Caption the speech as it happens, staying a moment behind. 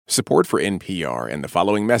Support for NPR and the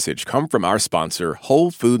following message come from our sponsor,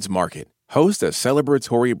 Whole Foods Market. Host a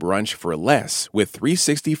celebratory brunch for less with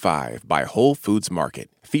 365 by Whole Foods Market,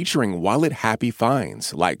 featuring wallet-happy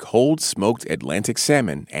finds like cold smoked Atlantic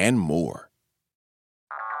salmon and more.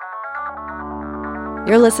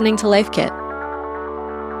 You're listening to Life Kit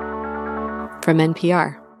from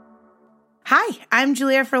NPR. Hi, I'm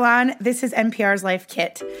Julia Furlan. This is NPR's Life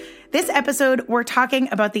Kit. This episode, we're talking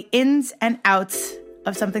about the ins and outs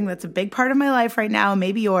of something that's a big part of my life right now,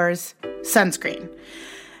 maybe yours, sunscreen.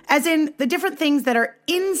 As in the different things that are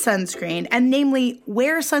in sunscreen, and namely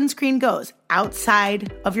where sunscreen goes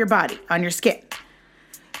outside of your body, on your skin.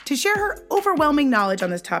 To share her overwhelming knowledge on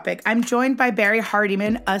this topic, I'm joined by Barry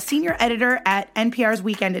Hardiman, a senior editor at NPR's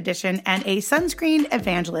Weekend Edition and a sunscreen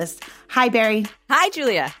evangelist. Hi, Barry. Hi,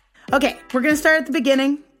 Julia. Okay, we're going to start at the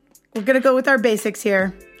beginning. We're going to go with our basics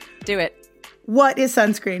here. Do it. What is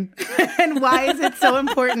sunscreen? And why is it so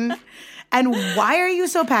important? And why are you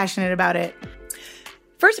so passionate about it?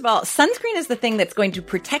 First of all, sunscreen is the thing that's going to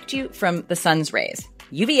protect you from the sun's rays,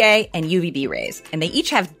 UVA and UVB rays, and they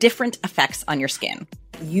each have different effects on your skin.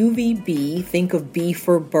 UVB, think of B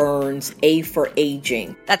for burns, A for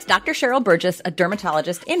aging. That's Dr. Cheryl Burgess, a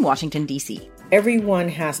dermatologist in Washington, D.C. Everyone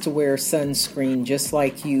has to wear sunscreen just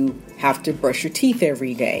like you have to brush your teeth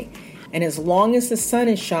every day. And as long as the sun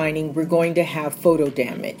is shining, we're going to have photo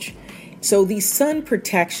damage. So these sun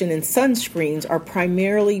protection and sunscreens are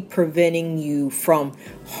primarily preventing you from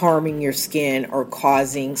harming your skin or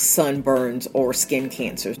causing sunburns or skin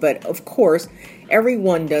cancers. But of course,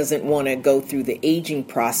 everyone doesn't want to go through the aging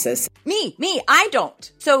process. Me, I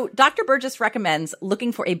don't. So Dr. Burgess recommends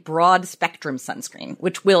looking for a broad spectrum sunscreen,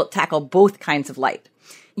 which will tackle both kinds of light.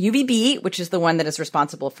 UVB, which is the one that is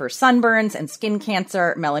responsible for sunburns and skin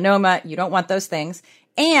cancer, melanoma, you don't want those things,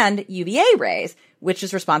 and UVA rays, which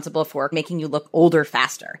is responsible for making you look older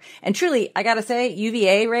faster. And truly, I gotta say,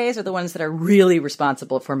 UVA rays are the ones that are really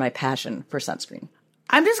responsible for my passion for sunscreen.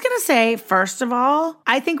 I'm just gonna say, first of all,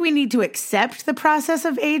 I think we need to accept the process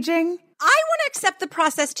of aging. I want to accept the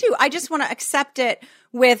process too. I just want to accept it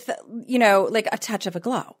with, like a touch of a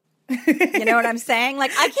glow. You know what I'm saying?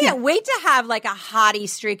 Like, I can't wait to have like a hottie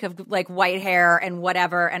streak of like white hair and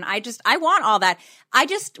whatever. And I want all that. I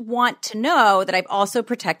just want to know that I've also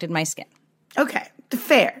protected my skin. Okay,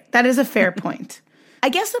 fair. That is a fair point. I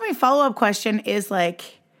guess that my follow-up question is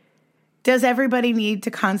like, does everybody need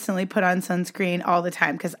to constantly put on sunscreen all the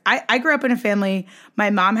time? Because I grew up in a family,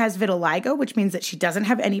 my mom has vitiligo, which means that she doesn't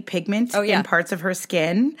have any pigment in parts of her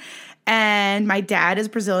skin. And my dad is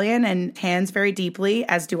Brazilian and tans very deeply,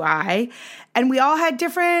 as do I. And we all had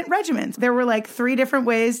different regimens. There were like 3 different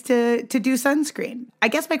ways to do sunscreen. I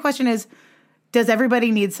guess my question is, does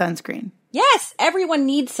everybody need sunscreen? Yes, everyone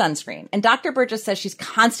needs sunscreen. And Dr. Burgess says she's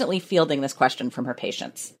constantly fielding this question from her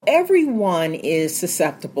patients. Everyone is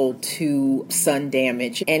susceptible to sun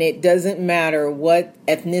damage, and it doesn't matter what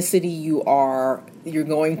ethnicity you are, you're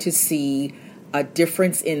going to see a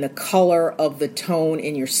difference in the color of the tone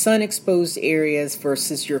in your sun-exposed areas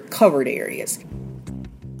versus your covered areas.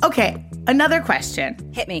 Okay, another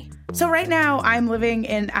question. Hit me. So right now, I'm living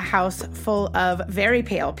in a house full of very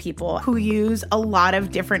pale people who use a lot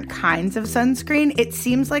of different kinds of sunscreen. It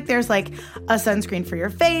seems like there's like a sunscreen for your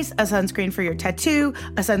face, a sunscreen for your tattoo,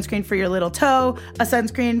 a sunscreen for your little toe, a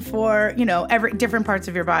sunscreen for, every different parts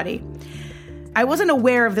of your body. I wasn't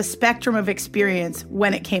aware of the spectrum of experience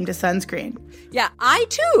when it came to sunscreen. Yeah, I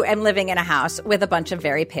too am living in a house with a bunch of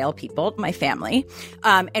very pale people, my family.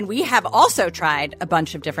 And we have also tried a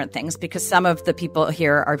bunch of different things because some of the people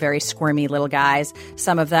here are very squirmy little guys.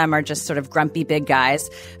 Some of them are just sort of grumpy big guys.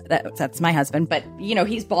 That's my husband. But,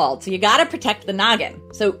 he's bald. So you got to protect the noggin.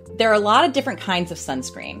 So there are a lot of different kinds of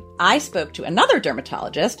sunscreen. I spoke to another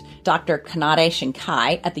dermatologist, Dr. Kanade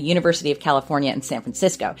Shinkai at the University of California in San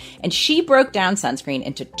Francisco. And she broke down sunscreen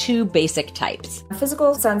into 2 basic types.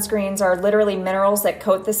 Physical sunscreens are literally minerals that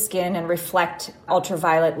coat the skin and reflect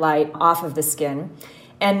ultraviolet light off of the skin.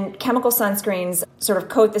 And chemical sunscreens sort of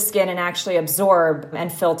coat the skin and actually absorb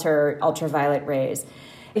and filter ultraviolet rays.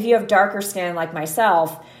 If you have darker skin like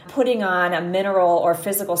myself, putting on a mineral or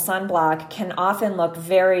physical sunblock can often look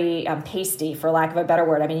very pasty, for lack of a better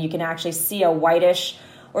word. I mean, you can actually see a whitish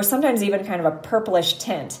or sometimes even kind of a purplish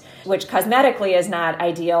tint, which cosmetically is not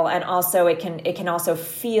ideal. And also it can also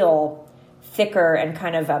feel thicker and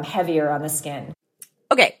kind of heavier on the skin.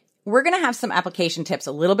 Okay, we're going to have some application tips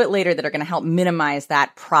a little bit later that are going to help minimize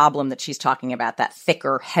that problem that she's talking about, that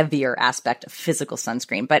thicker, heavier aspect of physical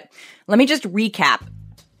sunscreen. But let me just recap.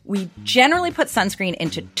 We generally put sunscreen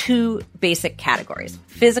into 2 basic categories.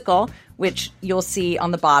 Physical, which you'll see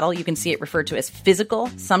on the bottle. You can see it referred to as physical,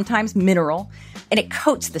 sometimes mineral, and it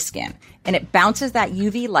coats the skin, and it bounces that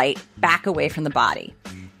UV light back away from the body.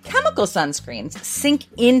 Chemical sunscreens sink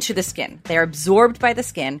into the skin. They're absorbed by the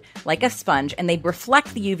skin like a sponge, and they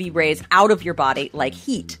reflect the UV rays out of your body like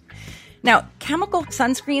heat. Now, chemical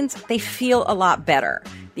sunscreens, they feel a lot better.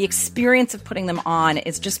 The experience of putting them on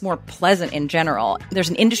is just more pleasant in general. There's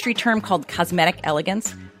an industry term called cosmetic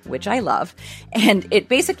elegance, which I love, and it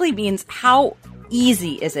basically means how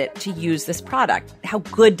easy is it to use this product? How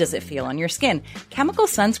good does it feel on your skin? Chemical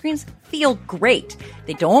sunscreens feel great.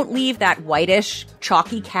 They don't leave that whitish,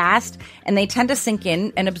 chalky cast, and they tend to sink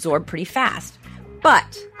in and absorb pretty fast.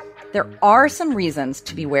 But there are some reasons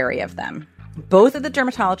to be wary of them. Both of the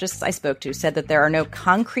dermatologists I spoke to said that there are no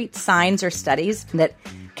concrete signs or studies that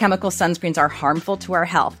chemical sunscreens are harmful to our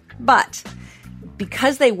health. But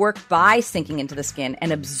because they work by sinking into the skin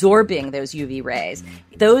and absorbing those UV rays,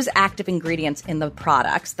 those active ingredients in the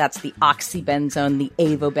products, that's the oxybenzone, the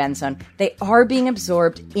avobenzone, they are being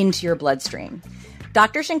absorbed into your bloodstream.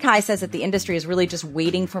 Dr. Shinkai says that the industry is really just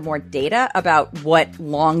waiting for more data about what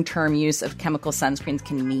long-term use of chemical sunscreens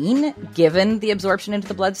can mean, given the absorption into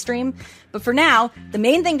the bloodstream. But for now, the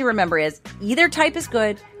main thing to remember is either type is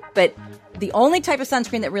good, but the only type of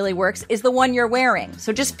sunscreen that really works is the one you're wearing.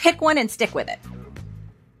 So just pick one and stick with it.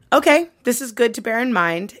 Okay, this is good to bear in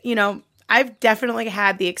mind. You know, I've definitely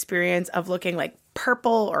had the experience of looking like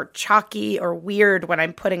purple or chalky or weird when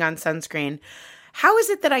I'm putting on sunscreen. How is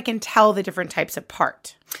it that I can tell the different types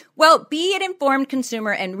apart? Well, be an informed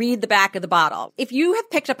consumer and read the back of the bottle. If you have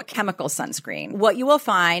picked up a chemical sunscreen, what you will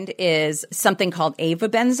find is something called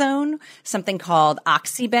avobenzone, something called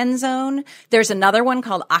oxybenzone. There's another one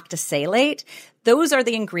called octisalate. Those are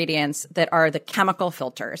the ingredients that are the chemical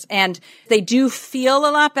filters. And they do feel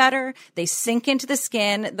a lot better. They sink into the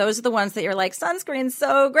skin. Those are the ones that you're like, sunscreen's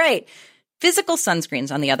so great. Physical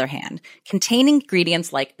sunscreens, on the other hand, contain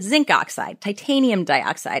ingredients like zinc oxide, titanium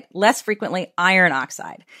dioxide, less frequently iron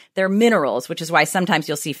oxide. They're minerals, which is why sometimes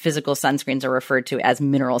you'll see physical sunscreens are referred to as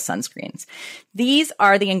mineral sunscreens. These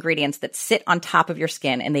are the ingredients that sit on top of your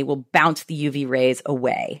skin and they will bounce the UV rays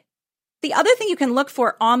away. The other thing you can look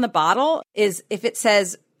for on the bottle is if it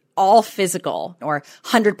says all physical or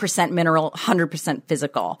 100% mineral, 100%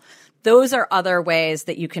 physical. Those are other ways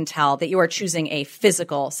that you can tell that you are choosing a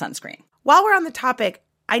physical sunscreen. While we're on the topic,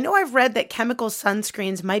 I know I've read that chemical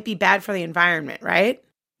sunscreens might be bad for the environment, right?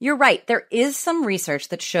 You're right. There is some research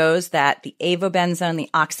that shows that the avobenzone,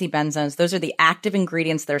 the oxybenzones, those are the active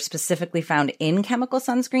ingredients that are specifically found in chemical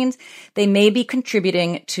sunscreens. They may be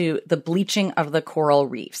contributing to the bleaching of the coral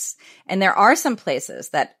reefs. And there are some places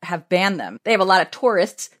that have banned them. They have a lot of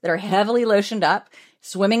tourists that are heavily lotioned up,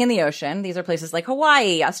 swimming in the ocean. These are places like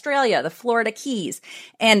Hawaii, Australia, the Florida Keys.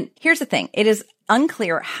 And here's the thing. It is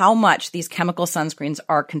unclear how much these chemical sunscreens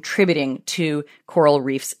are contributing to coral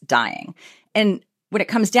reefs dying. And when it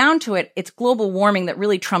comes down to it, it's global warming that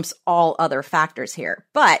really trumps all other factors here.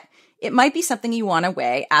 But it might be something you want to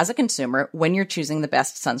weigh as a consumer when you're choosing the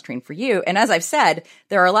best sunscreen for you. And as I've said,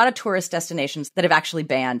 there are a lot of tourist destinations that have actually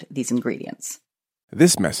banned these ingredients.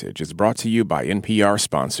 This message is brought to you by NPR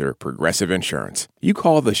sponsor Progressive Insurance. You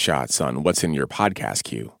call the shots on what's in your podcast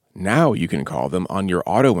queue. Now you can call them on your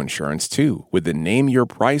auto insurance too with the Name Your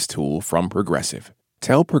Price tool from Progressive.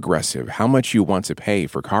 Tell Progressive how much you want to pay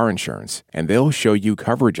for car insurance, and they'll show you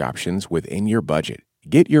coverage options within your budget.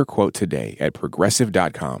 Get your quote today at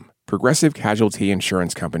Progressive.com. Progressive Casualty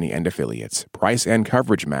Insurance Company and Affiliates. Price and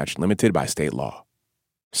coverage match limited by state law.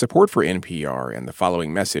 Support for NPR and the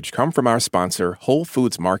following message come from our sponsor, Whole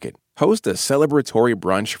Foods Market. Host a celebratory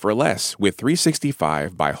brunch for less with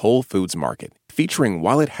 365 by Whole Foods Market, featuring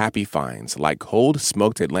wallet-happy finds like cold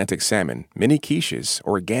smoked Atlantic salmon, mini quiches,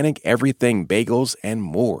 organic everything bagels, and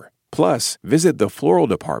more. Plus, visit the floral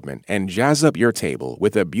department and jazz up your table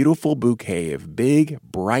with a beautiful bouquet of big,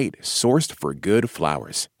 bright, sourced for good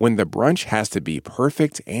flowers. When the brunch has to be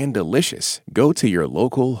perfect and delicious, go to your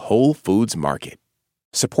local Whole Foods Market.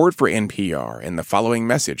 Support for NPR and the following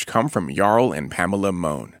message come from Jarl and Pamela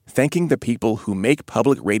Mohn, thanking the people who make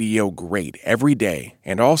public radio great every day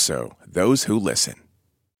and also those who listen.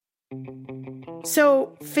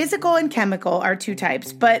 So physical and chemical are two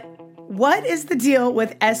types, but what is the deal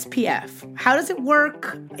with SPF? How does it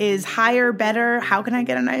work? Is higher better? How can I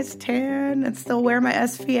get a nice tan and still wear my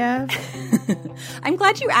SPF? I'm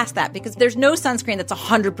glad you asked that because there's no sunscreen that's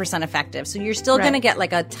 100% effective. So you're still going to get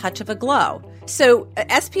like a touch of a glow. So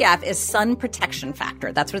SPF is sun protection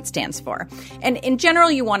factor. That's what it stands for. And in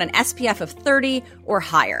general, you want an SPF of 30 or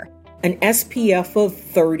higher. An SPF of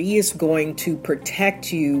 30 is going to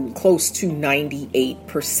protect you close to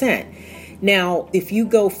 98%. Now, if you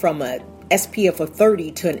go from a SPF of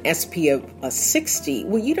 30 to an SPF of 60,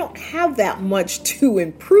 well, you don't have that much to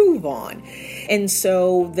improve on. And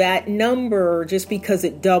so that number, just because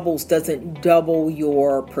it doubles, doesn't double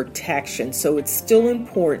your protection. So it's still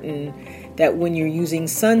important that when you're using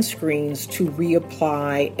sunscreens to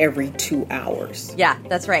reapply every 2 hours. Yeah,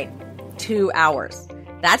 that's right. 2 hours.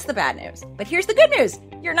 That's the bad news. But here's the good news.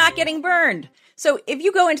 You're not getting burned. So if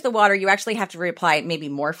you go into the water, you actually have to reapply maybe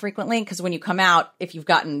more frequently, because when you come out, if you've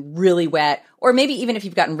gotten really wet, or maybe even if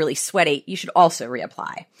you've gotten really sweaty, you should also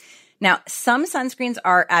reapply. Now, some sunscreens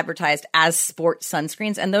are advertised as sport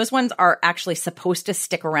sunscreens, and those ones are actually supposed to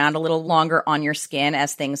stick around a little longer on your skin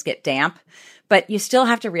as things get damp, but you still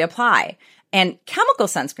have to reapply. And chemical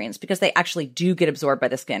sunscreens, because they actually do get absorbed by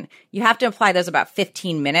the skin, you have to apply those about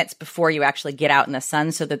 15 minutes before you actually get out in the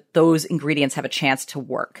sun so that those ingredients have a chance to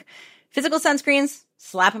work. Physical sunscreens,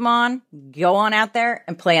 slap them on, go on out there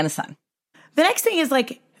and play in the sun. The next thing is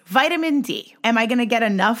like vitamin D. Am I going to get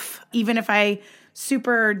enough even if I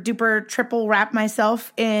super duper triple wrap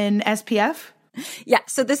myself in SPF? Yeah,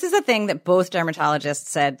 so this is a thing that both dermatologists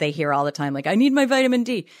said they hear all the time, like, I need my vitamin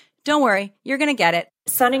D. Don't worry, you're going to get it.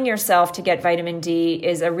 Sunning yourself to get vitamin D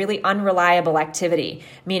is a really unreliable activity,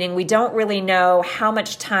 meaning we don't really know how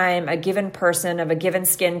much time a given person of a given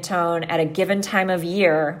skin tone at a given time of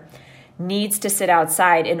year needs to sit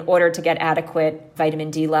outside in order to get adequate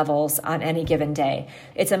vitamin D levels on any given day.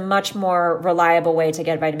 It's a much more reliable way to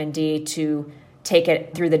get vitamin D to take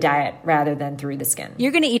it through the diet rather than through the skin.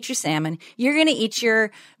 You're going to eat your salmon. You're going to eat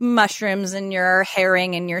your mushrooms and your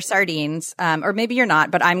herring and your sardines. Or maybe you're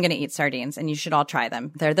not, but I'm going to eat sardines, and you should all try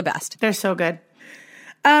them. They're the best. They're so good.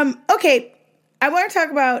 Okay, I want to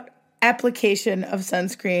talk about application of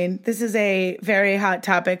sunscreen. This is a very hot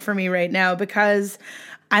topic for me right now because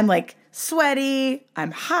I'm like sweaty,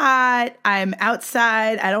 I'm hot, I'm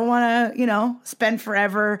outside. I don't want to, spend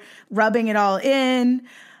forever rubbing it all in.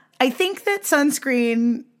 I think that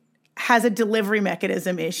sunscreen has a delivery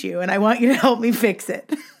mechanism issue, and I want you to help me fix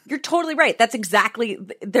it. You're totally right. That's exactly,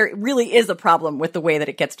 there really is a problem with the way that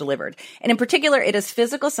it gets delivered. And in particular, it is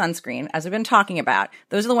physical sunscreen, as we've been talking about.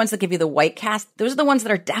 Those are the ones that give you the white cast. Those are the ones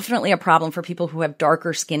that are definitely a problem for people who have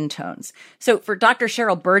darker skin tones. So for Dr.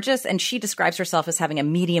 Cheryl Burgess, and she describes herself as having a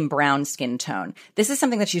medium brown skin tone, this is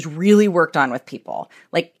something that she's really worked on with people.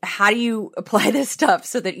 Like, how do you apply this stuff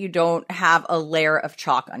so that you don't have a layer of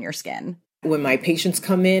chalk on your skin? When my patients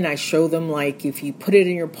come in, I show them, like, if you put it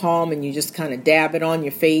in your palm and you just kind of dab it on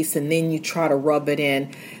your face and then you try to rub it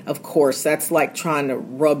in. Of course, that's like trying to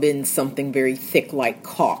rub in something very thick like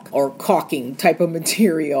caulk or caulking type of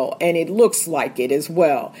material, and it looks like it as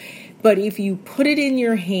well. But if you put it in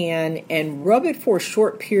your hand and rub it for a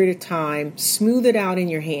short period of time, smooth it out in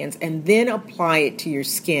your hands, and then apply it to your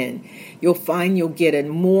skin, you'll find you'll get a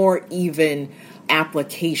more even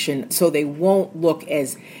application, so they won't look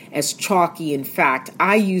as chalky. In fact,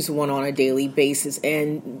 I use one on a daily basis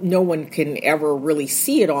and no one can ever really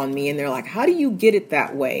see it on me, and they're like, how do you get it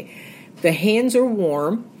that way? The hands are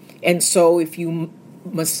warm, and so if you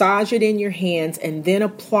massage it in your hands and then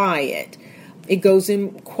apply it, it goes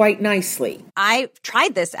in quite nicely. I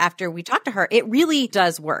tried this after we talked to her. It really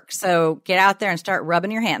does work. So get out there and start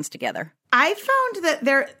rubbing your hands together. I found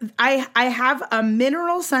that I have a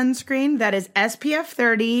mineral sunscreen that is SPF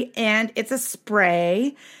 30 and it's a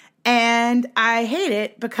spray, and I hate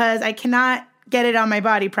it because I cannot get it on my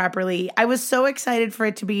body properly. I was so excited for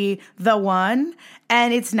it to be the one,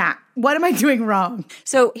 and it's not. What am I doing wrong?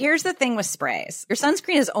 So here's the thing with sprays. Your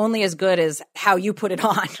sunscreen is only as good as how you put it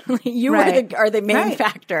on. You are the main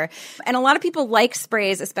factor. And a lot of people like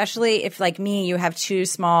sprays, especially if, like me, you have two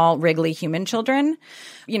small, wriggly human children.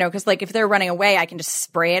 Because like if they're running away, I can just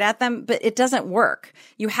spray it at them, but it doesn't work.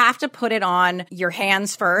 You have to put it on your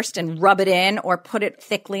hands first and rub it in, or put it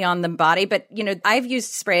thickly on the body. But, I've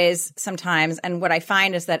used sprays sometimes, and what I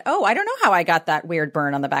find is that, I don't know how I got that weird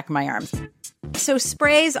burn on the back of my arms. So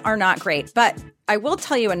sprays are not great, but I will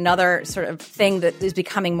tell you another sort of thing that is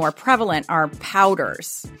becoming more prevalent are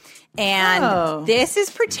powders. And this is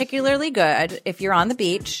particularly good if you're on the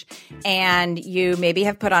beach and you maybe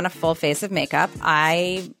have put on a full face of makeup.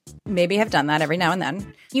 I maybe have done that every now and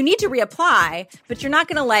then. You need to reapply, but you're not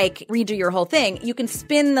going to redo your whole thing. You can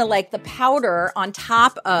spin the powder on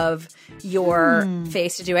top of your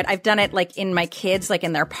face to do it. I've done it in my kids,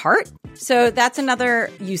 in their part. So that's another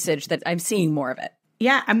usage that I'm seeing more of it.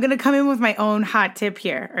 Yeah, I'm going to come in with my own hot tip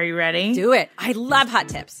here. Are you ready? Do it. I love hot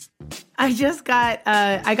tips. I just got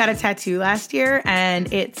a tattoo last year,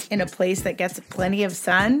 and it's in a place that gets plenty of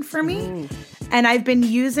sun for me. And I've been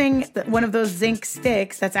using one of those zinc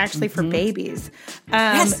sticks that's actually for babies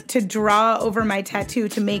to draw over my tattoo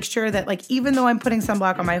to make sure that, like, even though I'm putting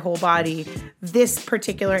sunblock on my whole body, this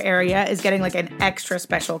particular area is getting like an extra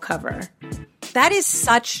special cover. That is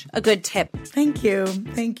such a good tip. Thank you.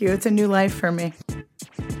 Thank you. It's a new life for me.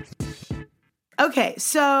 Okay,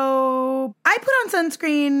 so I put on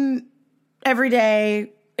sunscreen every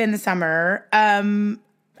day in the summer.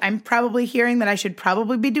 I'm probably hearing that I should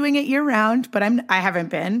probably be doing it year round, but I haven't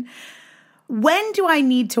been. When do I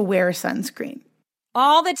need to wear sunscreen?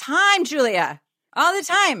 All the time, Julia. All the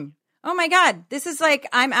time. Oh my God. This is like,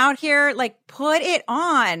 I'm out here, like, put it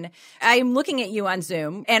on. I'm looking at you on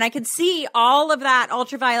Zoom and I can see all of that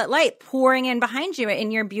ultraviolet light pouring in behind you in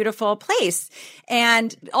your beautiful place.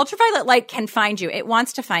 And ultraviolet light can find you. It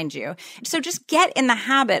wants to find you. So just get in the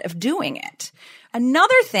habit of doing it.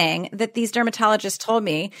 Another thing that these dermatologists told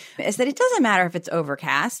me is that it doesn't matter if it's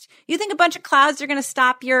overcast. You think a bunch of clouds are going to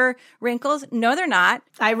stop your wrinkles? No, they're not.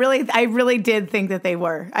 I really did think that they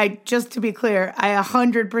were. Just to be clear, I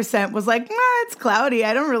 100% was like, it's cloudy.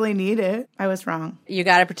 I don't really need it. I was wrong. You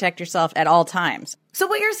got to protect yourself at all times. So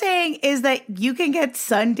what you're saying is that you can get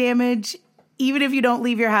sun damage even if you don't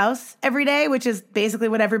leave your house every day, which is basically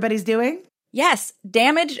what everybody's doing? Yes,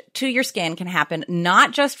 damage to your skin can happen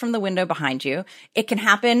not just from the window behind you. It can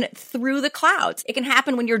happen through the clouds. It can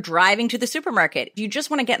happen when you're driving to the supermarket. You just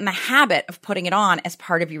want to get in the habit of putting it on as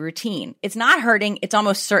part of your routine. It's not hurting. It's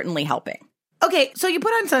almost certainly helping. Okay, so you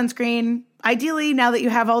put on sunscreen. Ideally, now that you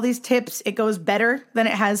have all these tips, it goes better than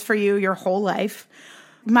it has for you your whole life.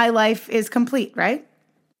 My life is complete, right?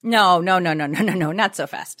 No, not so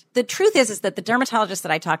fast. The truth is that the dermatologists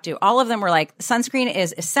that I talked to, all of them were like, sunscreen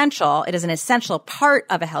is essential. It is an essential part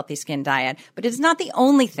of a healthy skin diet, but it's not the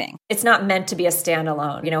only thing. It's not meant to be a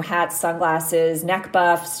standalone. You know, hats, sunglasses, neck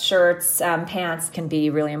buffs, shirts, pants can be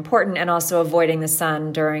really important, and also avoiding the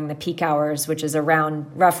sun during the peak hours, which is around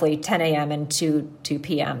roughly 10 a.m. and 2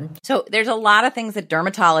 p.m. So there's a lot of things that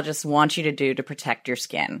dermatologists want you to do to protect your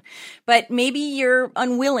skin, but maybe you're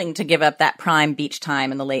unwilling to give up that prime beach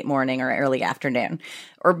time in the late morning or early afternoon.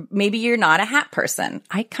 Or maybe you're not a hat person.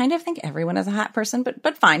 I kind of think everyone is a hat person,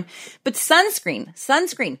 but fine. But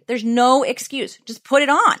sunscreen, there's no excuse. Just put it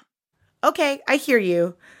on. Okay, I hear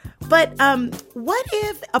you. But what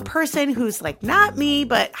if a person who's like not me,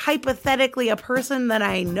 but hypothetically a person that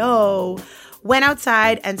I know went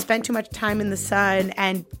outside and spent too much time in the sun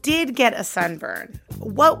and did get a sunburn?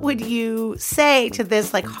 What would you say to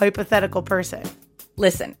this like hypothetical person?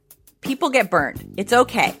 Listen. People get burned. It's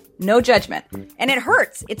okay. No judgment. And it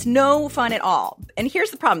hurts. It's no fun at all. And here's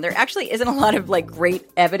the problem. There actually isn't a lot of like great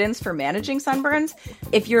evidence for managing sunburns.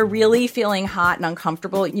 If you're really feeling hot and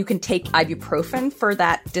uncomfortable, you can take ibuprofen for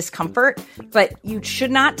that discomfort, but you should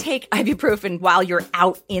not take ibuprofen while you're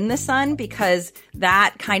out in the sun because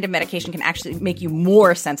that kind of medication can actually make you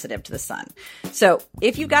more sensitive to the sun. So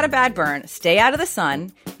if you've got a bad burn, stay out of the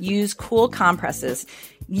sun, use cool compresses,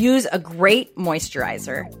 use a great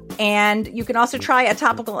moisturizer, and you can also try a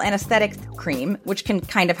topical anesthetic cream, which can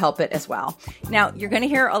kind of help it as well. Now, you're going to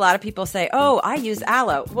hear a lot of people say, oh, I use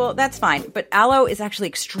aloe. Well, that's fine, but aloe is actually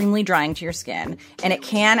extremely drying to your skin, and it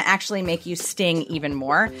can actually make you sting even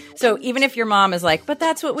more. So even if your mom is like, but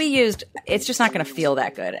that's what we used, it's just not going to feel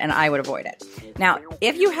that good, and I would avoid it. Now,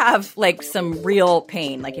 if you have like some real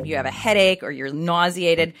pain, like if you have a headache or you're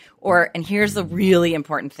nauseated, and here's the really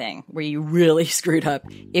important thing where you really screwed up.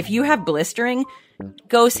 If you have blistering,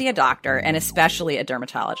 go see a doctor and especially a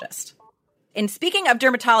dermatologist. And speaking of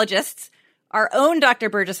dermatologists, our own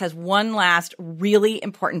Dr. Burgess has one last really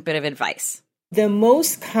important bit of advice. The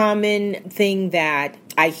most common thing that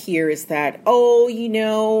I hear is that,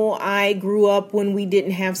 I grew up when we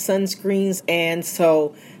didn't have sunscreens and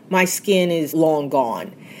so my skin is long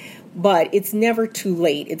gone. But it's never too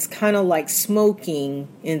late. It's kind of like smoking.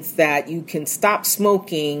 It's that you can stop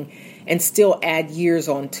smoking and still add years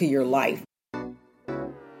onto your life.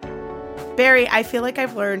 Barry, I feel like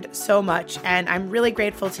I've learned so much, and I'm really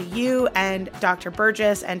grateful to you and Dr.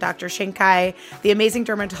 Burgess and Dr. Shinkai, the amazing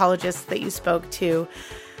dermatologists that you spoke to.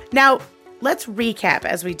 Now, let's recap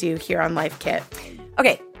as we do here on Life Kit.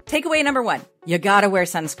 Okay, takeaway number 1, you gotta wear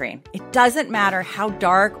sunscreen. It doesn't matter how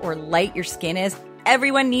dark or light your skin is.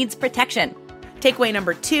 Everyone needs protection. Takeaway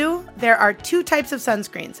number 2, there are 2 types of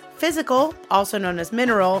sunscreens, physical, also known as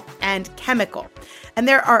mineral, and chemical. And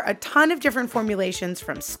there are a ton of different formulations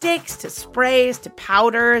from sticks to sprays to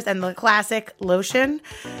powders and the classic lotion.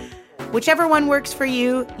 Whichever one works for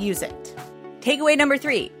you, use it. Takeaway number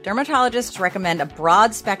 3, dermatologists recommend a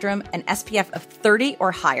broad spectrum, an SPF of 30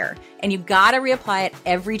 or higher, and you gotta reapply it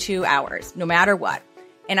every 2 hours, no matter what.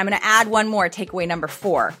 And I'm going to add one more, takeaway number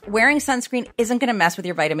 4. Wearing sunscreen isn't going to mess with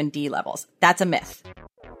your vitamin D levels. That's a myth.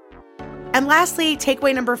 And lastly,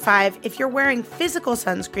 takeaway number 5, if you're wearing physical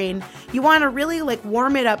sunscreen, you want to really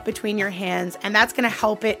warm it up between your hands, and that's going to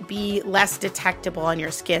help it be less detectable on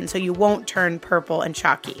your skin so you won't turn purple and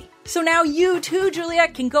chalky. So now you too, Julia,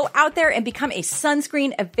 can go out there and become a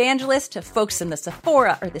sunscreen evangelist to folks in the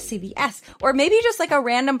Sephora or the CVS, or maybe just a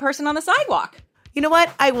random person on the sidewalk. You know what?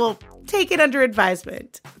 I will take it under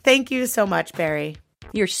advisement. Thank you so much, Barry.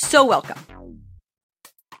 You're so welcome.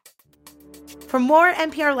 For more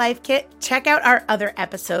NPR Life Kit, check out our other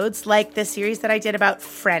episodes, like the series that I did about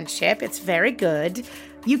friendship. It's very good.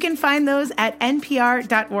 You can find those at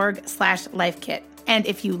npr.org/lifekit. And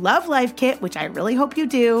if you love Life Kit, which I really hope you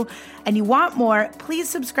do, and you want more, please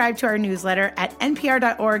subscribe to our newsletter at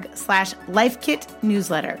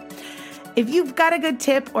npr.org/lifekitnewsletter. If you've got a good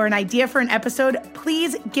tip or an idea for an episode,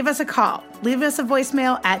 please give us a call. Leave us a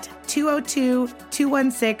voicemail at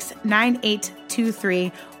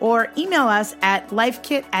 202-216-9823 or email us at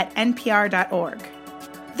lifekit@npr.org.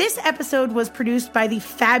 This episode was produced by the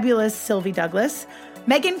fabulous Sylvie Douglas.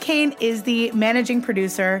 Megan Kane is the managing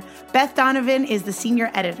producer. Beth Donovan is the senior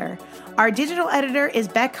editor. Our digital editor is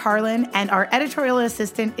Beck Harlan, and our editorial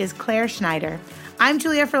assistant is Claire Schneider. I'm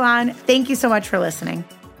Julia Furlan. Thank you so much for listening.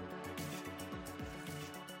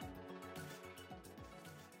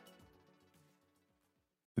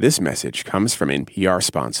 This message comes from NPR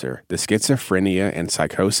sponsor, the Schizophrenia and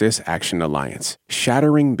Psychosis Action Alliance,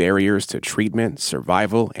 shattering barriers to treatment,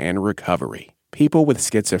 survival, and recovery. People with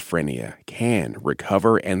schizophrenia can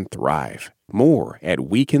recover and thrive. More at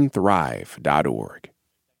wecanthrive.org.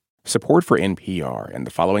 Support for NPR and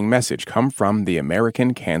the following message come from the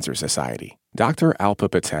American Cancer Society. Dr. Alpa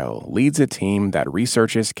Patel leads a team that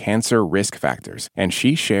researches cancer risk factors, and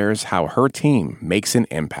she shares how her team makes an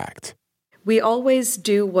impact. We always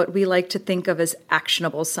do what we like to think of as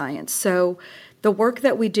actionable science. So the work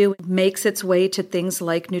that we do makes its way to things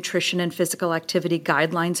like nutrition and physical activity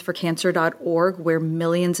guidelines for cancer.org, where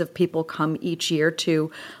millions of people come each year to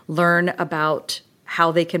learn about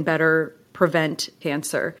how they can better prevent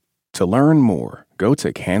cancer. To learn more, go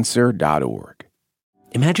to cancer.org.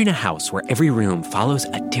 Imagine a house where every room follows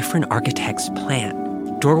a different architect's plan.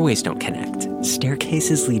 Doorways don't connect.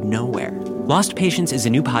 Staircases lead nowhere. Lost Patients is a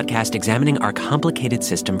new podcast examining our complicated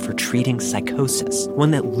system for treating psychosis,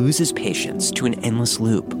 one that loses patients to an endless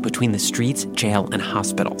loop between the streets, jail, and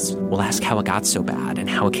hospitals. We'll ask how it got so bad and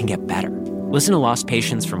how it can get better. Listen to Lost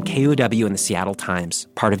Patients from KUOW and the Seattle Times,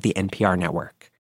 part of the NPR network.